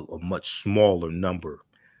a much smaller number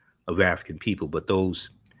of African people. But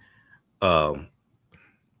those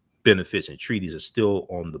benefits and treaties are still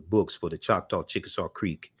on the books for the Choctaw, Chickasaw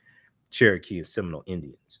Creek, Cherokee, and Seminole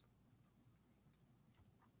Indians.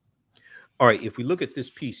 All right, if we look at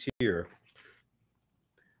this piece here,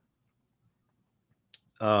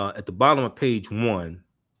 at the bottom of page 1,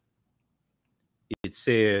 it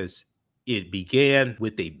says, it began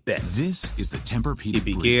with a bet. This is the Tempur-Pedic It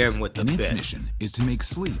Breeze, began with a and its bet. mission is to make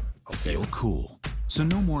sleep feel cool. So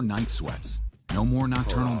no more night sweats, no more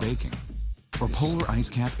nocturnal baking, or polar ice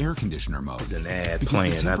cap air conditioner mode. There's an ad Because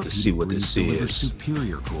playing. the I have to see Tempur-Pedic what Breeze this delivers is.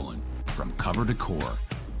 superior cooling from cover to core,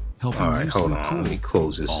 helping All right, you hold sleep on. cool Let me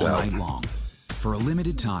close this all out. night long. For a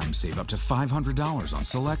limited time, save up to $500 on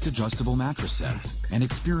select adjustable mattress sets and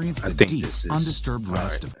experience I the think deep, this is undisturbed all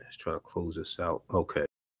rest right, of let's try to close this out. Okay.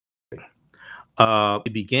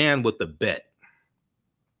 It began with a bet.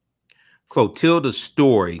 Clotilda's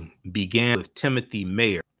story began with Timothy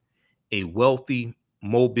Mayer, a wealthy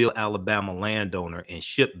Mobile, Alabama landowner and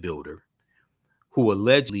shipbuilder who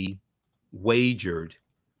allegedly wagered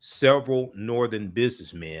several northern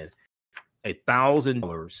businessmen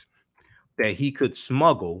 $1,000 that he could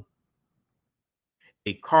smuggle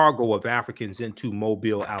a cargo of Africans into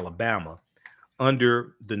Mobile, Alabama,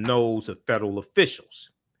 under the nose of federal officials.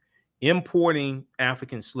 Importing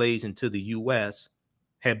African slaves into the U.S.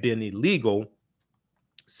 had been illegal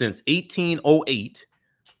since 1808,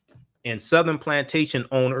 and Southern plantation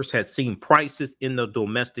owners had seen prices in the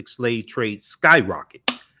domestic slave trade skyrocket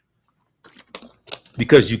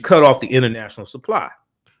because you cut off the international supply.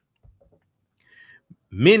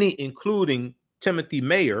 Many, including Timothy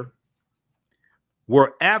Mayer,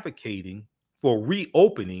 were advocating for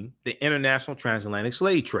reopening the international transatlantic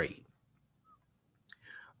slave trade.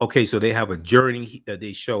 Okay, so they have a journey that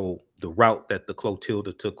they show the route that the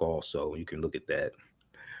Clotilda took also. You can look at that.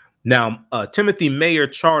 Now, Timothy Mayer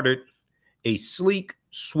chartered a sleek,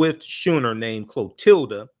 swift schooner named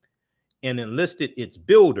Clotilda and enlisted its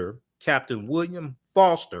builder, Captain William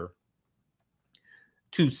Foster,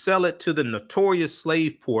 to sell it to the notorious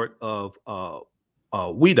slave port of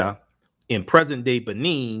Ouida in present-day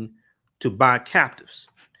Benin to buy captives,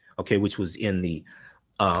 okay, which was in the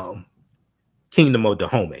Kingdom of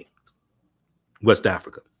Dahomey, West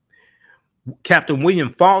Africa. Captain William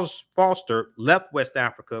Foster left West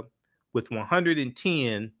Africa with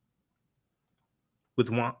 110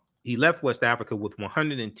 he left West Africa with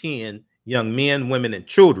 110 young men, women, and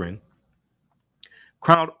children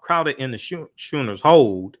crowded in the schooner's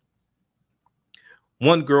hold.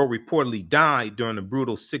 One girl reportedly died during a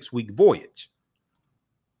brutal 6-week voyage.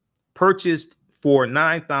 Purchased for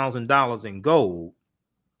 $9,000 in gold,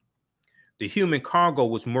 the human cargo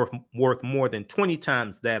was worth more than 20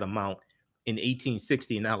 times that amount in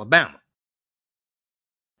 1860 in Alabama.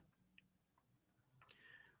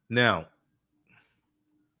 Now,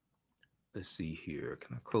 let's see here.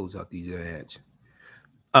 Can I close out these ads?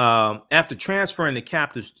 After transferring the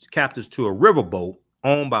captives to a riverboat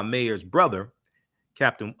owned by Mayer's brother,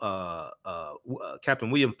 Captain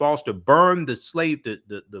William Foster burned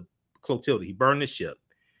the Clotilda. He burned the ship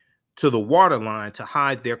to the waterline to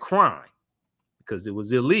hide their crime because it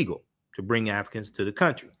was illegal to bring Africans to the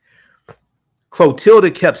country. Clotilda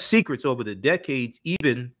kept secrets over the decades,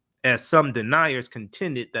 even as some deniers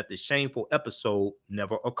contended that the shameful episode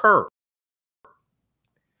never occurred.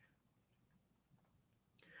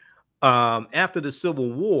 After the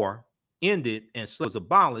Civil War ended and slavery was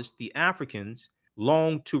abolished, the Africans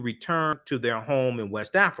longed to return to their home in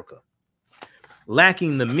West Africa.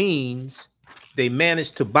 Lacking the means, they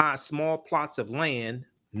managed to buy small plots of land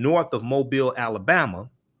north of Mobile, Alabama,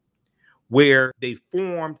 where they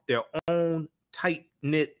formed their own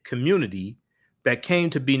tight-knit community that came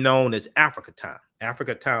to be known as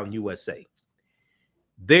Africatown, USA.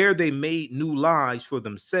 There they made new lives for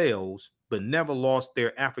themselves, but never lost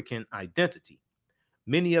their African identity.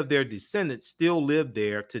 Many of their descendants still live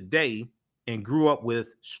there today and grew up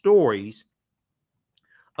with stories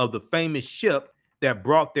of the famous ship that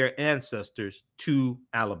brought their ancestors to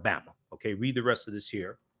Alabama. Okay, read the rest of this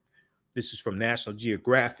here. This is from National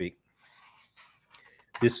Geographic.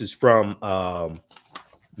 This is from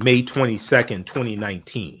May 22nd,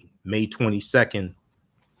 2019. May 22nd,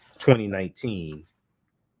 2019.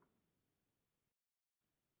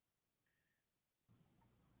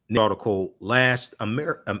 The article, last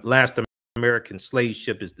American slave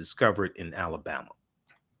ship is discovered in Alabama,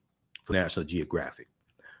 for National Geographic.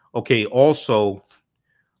 Okay, also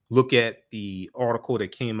look at the article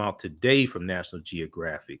that came out today from National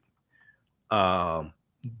Geographic.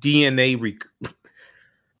 DNA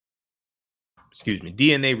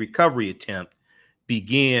recovery attempt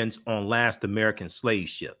begins on last American slave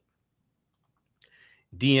ship.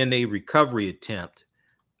 DNA recovery attempt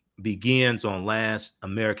begins on last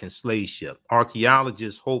American slave ship.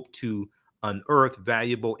 Archaeologists hope to unearth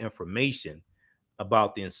valuable information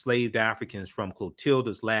about the enslaved Africans from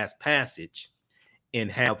Clotilda's last passage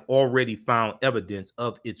and have already found evidence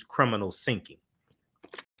of its criminal sinking.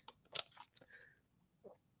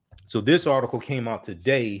 So this article came out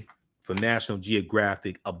today from National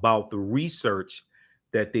Geographic about the research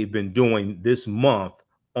that they've been doing this month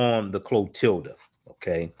on the Clotilda,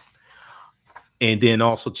 okay? And then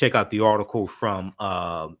also check out the article from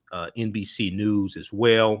NBC News as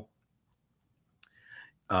well.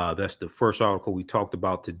 That's the first article we talked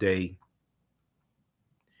about today.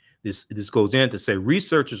 This goes in to say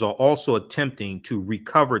researchers are also attempting to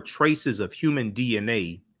recover traces of human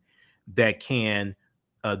DNA that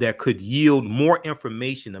could yield more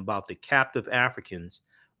information about the captive Africans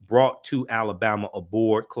brought to Alabama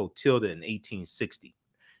aboard Clotilda in 1860.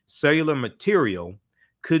 Cellular material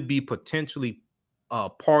could be potentially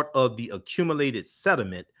part of the accumulated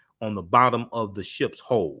sediment on the bottom of the ship's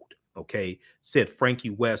hold, okay, said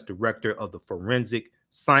Frankie West, director of the Forensic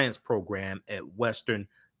Science Program at Western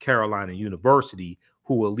Carolina University,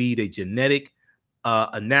 who will lead a genetic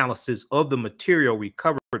analysis of the material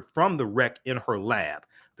recovered from the wreck in her lab.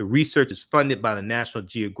 The research is funded by the National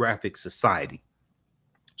Geographic Society.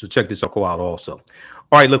 So check this article out also.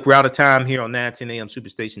 All right, look, we're out of time here on 910 AM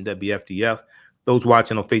Superstation WFDF. Those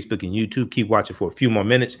watching on Facebook and YouTube, keep watching for a few more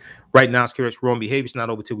minutes. Right now, it's Carrots Wrong Behavior. It's not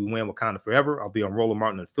over till we win Wakanda Forever. I'll be on Roland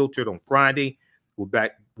Martin Unfiltered on Friday. We'll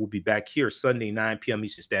be back here Sunday, 9 p.m.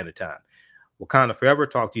 Eastern Standard Time. Wakanda Forever.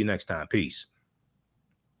 Talk to you next time. Peace.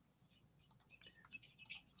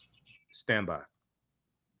 Stand by.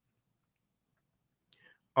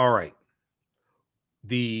 All right.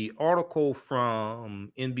 The article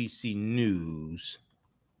from NBC News.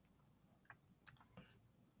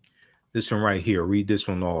 This one right here. Read this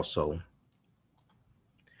one also.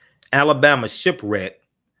 Alabama shipwreck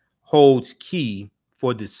holds key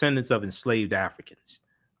for descendants of enslaved Africans.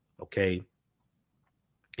 Okay.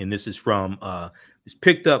 And this is from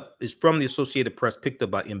it's from the Associated Press, picked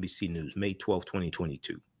up by NBC News, May 12,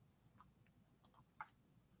 2022.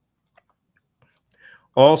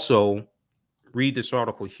 Also, read this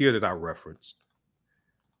article here that I referenced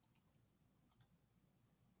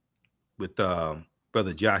with Brother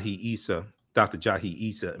Jahi Issa, Dr. Jahi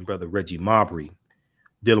Issa, and Brother Reggie Mabry,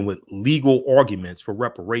 dealing with legal arguments for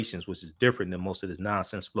reparations, which is different than most of this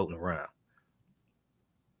nonsense floating around.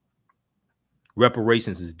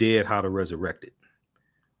 Reparations is dead, how to resurrect it.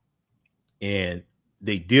 And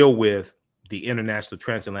they deal with the international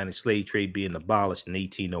transatlantic slave trade being abolished in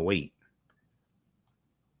 1808.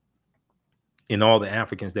 And all the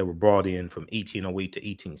Africans that were brought in from 1808 to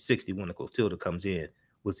 1860, when the Clotilda comes in,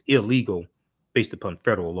 was illegal based upon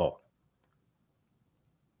federal law.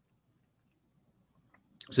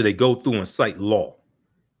 So they go through and cite law,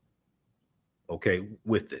 okay,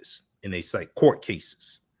 with this. And they cite court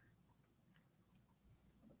cases.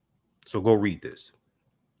 So go read this.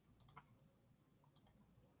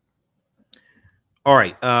 All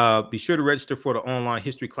right. Be sure to register for the online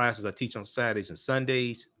history classes I teach on Saturdays and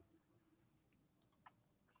Sundays.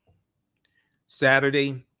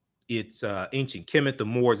 Saturday, it's ancient Kemet, the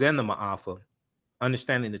Moors, and the Maafa,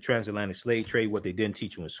 understanding the transatlantic slave trade, what they didn't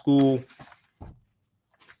teach you in school.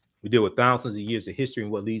 We deal with thousands of years of history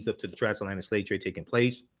and what leads up to the transatlantic slave trade taking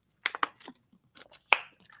place.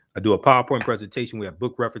 I do a PowerPoint presentation. We have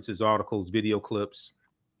book references, articles, video clips.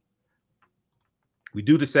 We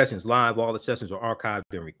do the sessions live. All the sessions are archived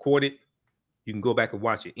and recorded. You can go back and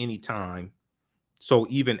watch it anytime. So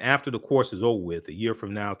even after the course is over with, a year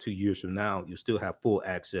from now, 2 years from now, you'll still have full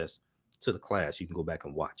access to the class. You can go back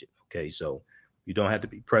and watch it. Okay, so you don't have to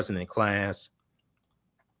be present in class.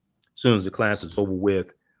 As soon as the class is over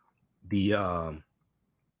with,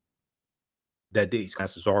 that day's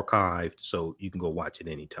class is archived, so you can go watch it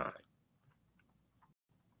anytime.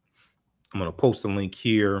 I'm going to post a link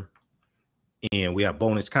here, and we have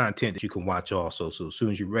bonus content that you can watch also. So as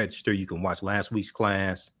soon as you register, you can watch last week's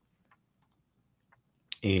class,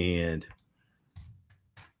 and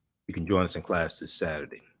you can join us in class this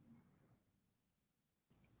Saturday.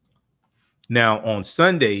 Now, on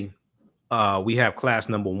Sunday, we have class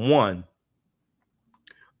number 1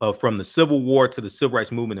 from the Civil War to the Civil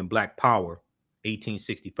Rights Movement and Black Power,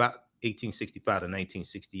 1865 to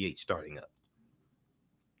 1968, starting up.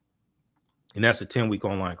 And that's a 10-week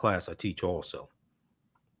online class I teach also.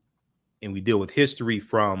 And we deal with history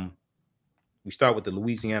from, we start with the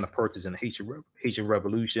Louisiana Purchase and the Haitian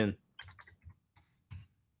Revolution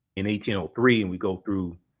in 1803, and we go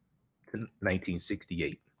through to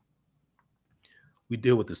 1968. We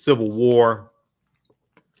deal with the Civil War,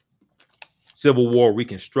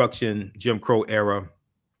 Reconstruction, Jim Crow era,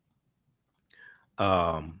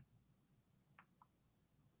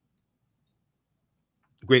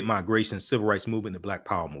 Great Migration, Civil Rights Movement, and the Black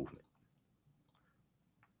Power Movement.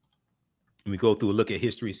 And we go through a look at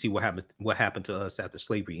history, see what happened to us after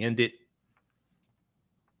slavery ended.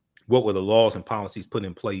 What were the laws and policies put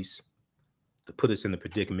in place to put us in the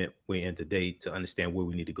predicament we're in today, to understand where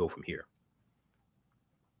we need to go from here.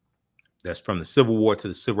 That's from the Civil War to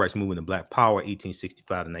the Civil Rights Movement and Black Power, 1865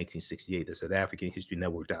 to 1968. That's at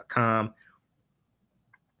AfricanHistoryNetwork.com.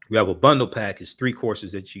 We have a bundle package, 3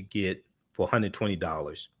 courses that you get for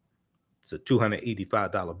 $120. It's a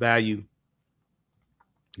 $285 value.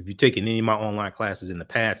 If you've taken any of my online classes in the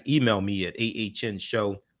past, email me at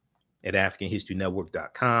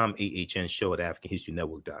AHNshow@AfricanHistoryNetwork.com,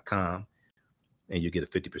 AHNshow@AfricanHistoryNetwork.com, and you'll get a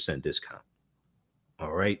 50% discount.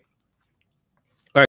 All right.